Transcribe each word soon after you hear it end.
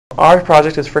Our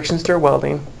project is friction stir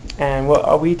welding, and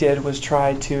what we did was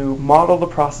try to model the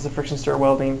process of friction stir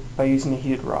welding by using a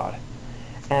heated rod.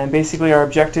 And basically our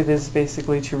objective is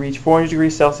basically to reach 400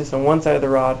 degrees Celsius on one side of the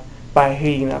rod by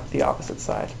heating up the opposite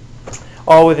side,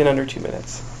 all within under 2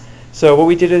 minutes. So what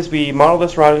we did is we modeled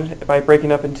this rod by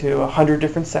breaking up into 100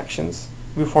 different sections.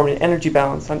 We formed an energy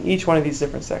balance on each one of these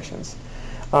different sections.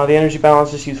 The energy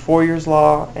balance just used Fourier's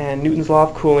law and Newton's law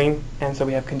of cooling, and so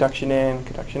we have conduction in,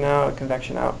 conduction out,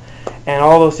 convection out, and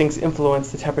all those things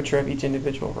influence the temperature of each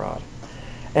individual rod.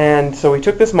 And so we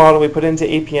took this model, we put it into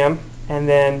APM, and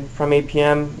then from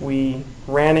APM we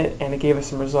ran it and it gave us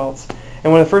some results.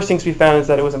 And one of the first things we found is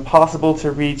that it was impossible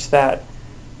to reach that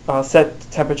set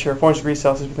temperature, 400 degrees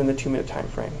Celsius, within the 2-minute time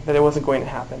frame, that it wasn't going to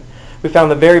happen. We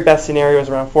found the very best scenario was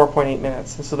around 4.8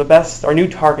 minutes. And so the best, our new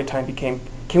target time became,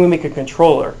 can we make a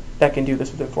controller that can do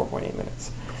this within 4.8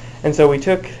 minutes? And so we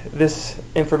took this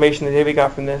information, the data we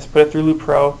got from this, put it through Loop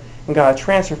Pro, and got a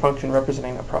transfer function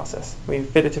representing that process. We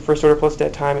fit it to first order plus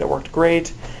dead time, and it worked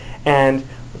great. And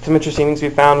some interesting things we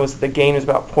found was that the gain was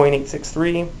about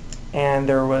 0.863, and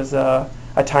there was a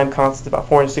time constant about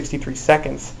 463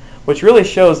 seconds, which really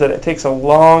shows that it takes a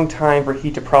long time for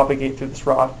heat to propagate through this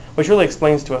rod, which really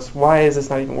explains to us why is this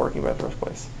not even working by the first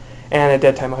place. And a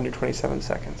dead time 127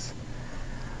 seconds.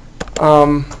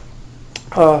 So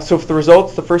for the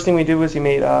results, the first thing we did was we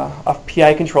made a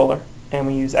PI controller, and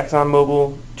we used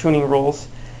ExxonMobil tuning rules,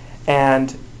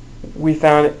 and we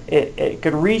found it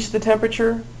could reach the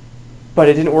temperature, but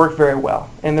it didn't work very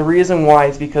well. And the reason why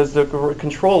is because the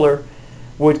controller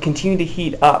would continue to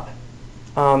heat up,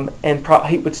 and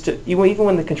heat would even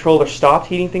when the controller stopped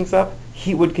heating things up,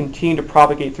 heat would continue to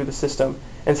propagate through the system,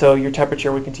 and so your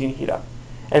temperature would continue to heat up.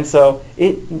 And so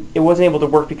it wasn't able to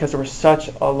work because there was such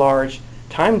a large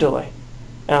time delay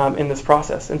in this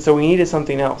process, and so we needed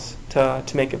something else to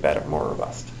make it better, more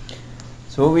robust.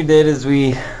 So what we did is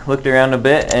we looked around a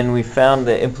bit and we found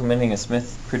that implementing a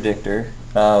Smith predictor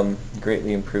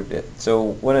greatly improved it.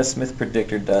 So what a Smith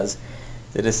predictor does,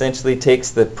 it essentially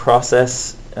takes the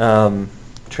process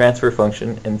transfer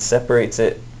function and separates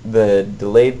it, the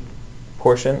delayed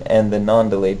portion and the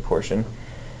non-delayed portion,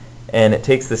 and it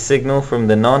takes the signal from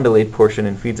the non-delayed portion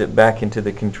and feeds it back into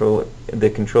the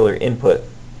controller input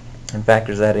and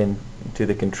factors that into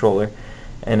the controller,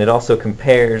 and it also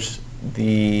compares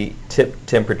the tip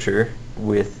temperature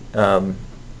with the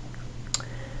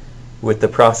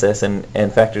process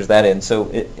and factors that in. So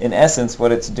in essence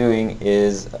what it's doing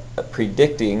is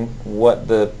predicting what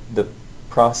the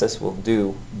process will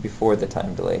do before the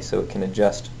time delay, so it can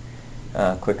adjust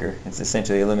quicker. It's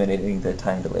essentially eliminating the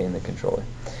time delay in the controller.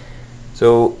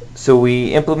 So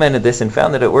we implemented this and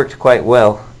found that it worked quite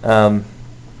well.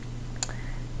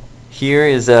 Here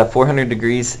is 400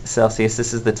 degrees Celsius.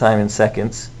 This is the time in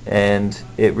seconds, and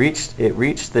it reached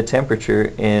the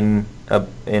temperature in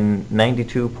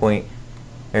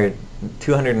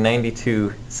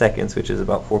 292 seconds, which is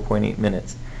about 4.8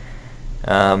 minutes,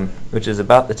 which is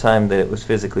about the time that it was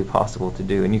physically possible to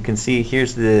do. And you can see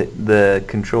here's the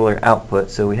controller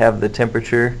output. So we have the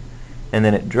temperature, and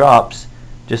then it drops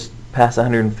just past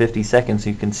 150 seconds. So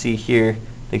you can see here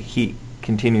the heat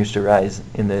continues to rise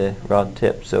in the rod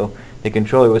tip. So the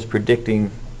controller was predicting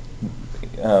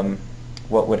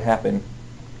what would happen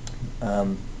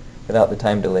without the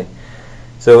time delay.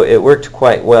 So it worked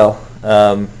quite well,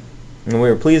 and we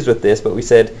were pleased with this, but we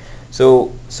said,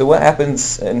 so what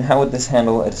happens and how would this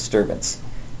handle a disturbance?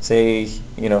 Say,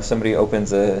 somebody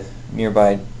opens a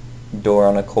nearby door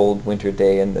on a cold winter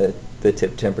day and the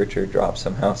tip temperature drops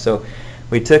somehow. So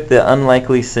we took the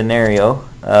unlikely scenario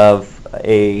of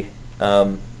a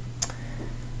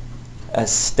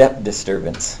step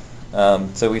disturbance.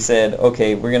 So we said,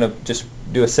 okay, we're going to just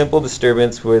do a simple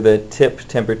disturbance where the tip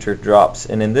temperature drops,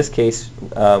 and in this case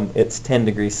it's 10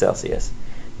 degrees Celsius.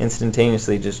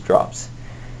 Instantaneously just drops.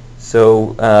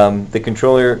 So the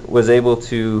controller was able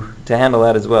to handle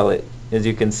that as well. As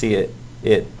you can see,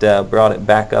 it brought it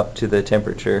back up to the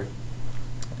temperature.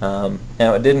 Now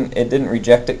it didn't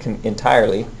reject it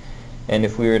entirely, and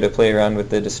if we were to play around with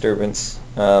the disturbance,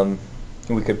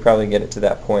 we could probably get it to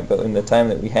that point, but in the time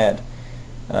that we had,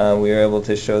 we were able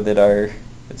to show that our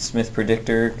Smith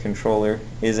predictor controller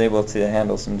is able to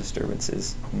handle some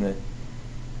disturbances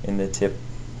in the tip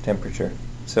temperature.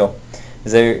 So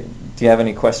do you have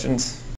any questions?